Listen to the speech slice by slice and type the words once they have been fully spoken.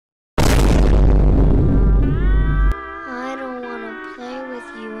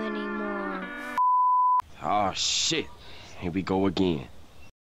Oh, shit. Here we go again.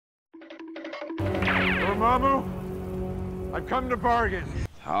 Dormammu, I've come to bargain.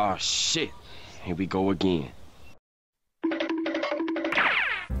 Oh, shit. Here we go again.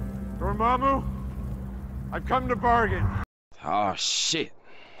 Dormammu, I've come to bargain. Oh, shit.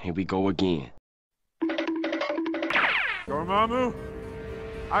 Here we go again. Dormammu,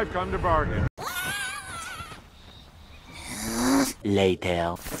 I've come to bargain.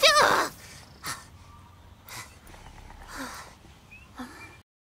 Later.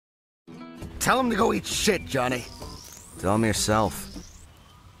 Tell him to go eat shit, Johnny. Tell him yourself.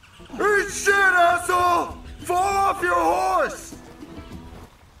 Eat shit, asshole! Fall off your horse!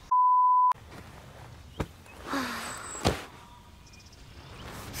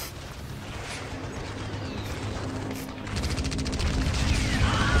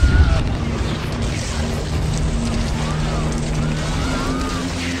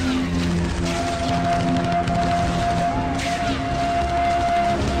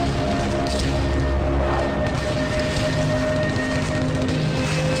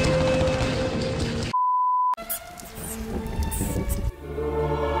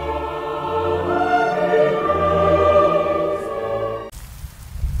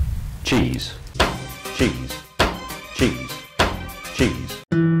 Cheese. Cheese. Cheese. Cheese.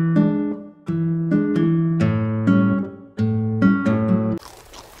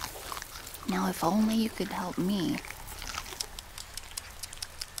 Now, if only you could help me.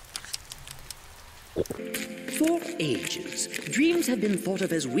 For ages, dreams have been thought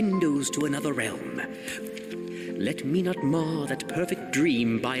of as windows to another realm. Let me not mar that perfect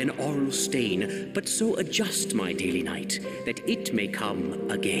dream by an oral stain, but so adjust my daily night that it may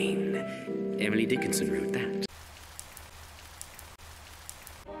come again. Emily Dickinson wrote that.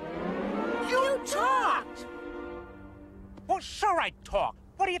 You talked! Well, sure I talk.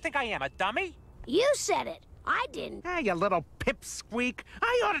 What do you think I am, a dummy? You said it. I didn't. Hey, you little pipsqueak.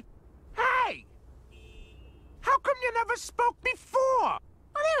 I oughta... Hey! How come you never spoke before?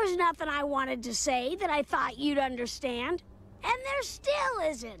 Well, there was nothing I wanted to say that I thought you'd understand. And there still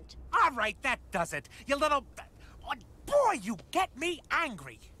isn't. All right, that does it. You little... Oh, boy, you get me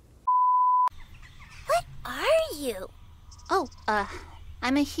angry. What are you? Oh,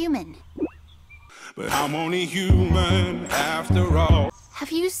 I'm a human. But I'm only human after all.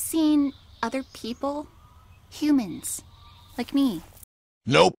 Have you seen other people? Humans. Like me.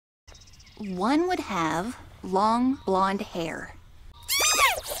 Nope. One would have long blonde hair.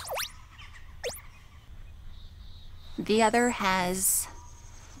 The other has,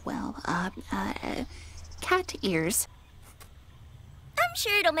 well, cat ears. I'm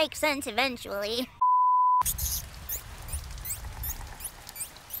sure it'll make sense eventually.